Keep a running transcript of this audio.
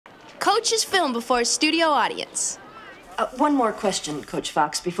coach's film before a studio audience. One more question, Coach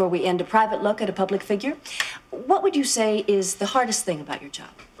Fox, before we end a private look at a public figure. What would you say is the hardest thing about your job?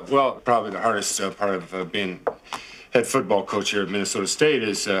 Well, probably the hardest part of being head football coach here at Minnesota State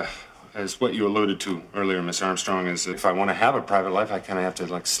is what you alluded to earlier, Miss Armstrong, is if I want to have a private life, I kind of have to,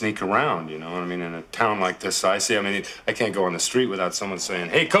 like, sneak around, you know what I mean, in a town like this size. See, I mean, I can't go on the street without someone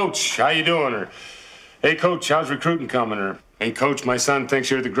saying, "Hey, Coach, how you doing?" Or, "Hey, Coach, how's recruiting coming?" Or, "Hey, Coach, my son thinks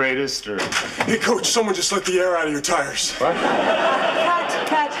you're the greatest," or... "Hey, Coach, someone just let the air out of your tires." What?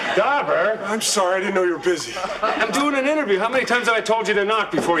 Cut. Dauber! I'm sorry, I didn't know you were busy. I'm doing an interview. How many times have I told you to knock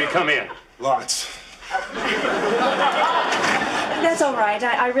before you come in? Lots. That's all right.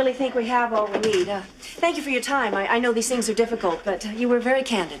 I really think we have all we need. Thank you for your time. I know these things are difficult, but you were very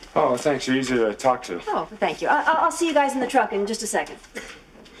candid. Oh, thanks. You're easy to talk to. Oh, thank you. I'll see you guys in the truck in just a second.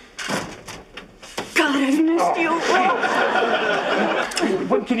 God, I've missed you.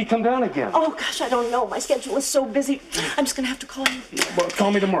 When can he come down again? Oh, gosh, I don't know. My schedule is so busy. I'm just going to have to call you. Well,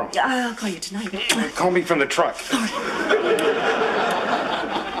 call me tomorrow. I'll call you tonight. Call me from the truck.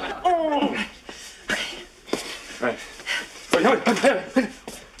 All right. Right.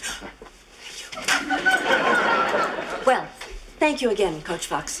 Well, thank you again, Coach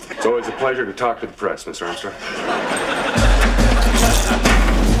Fox. It's always a pleasure to talk to the press, Miss Armstrong.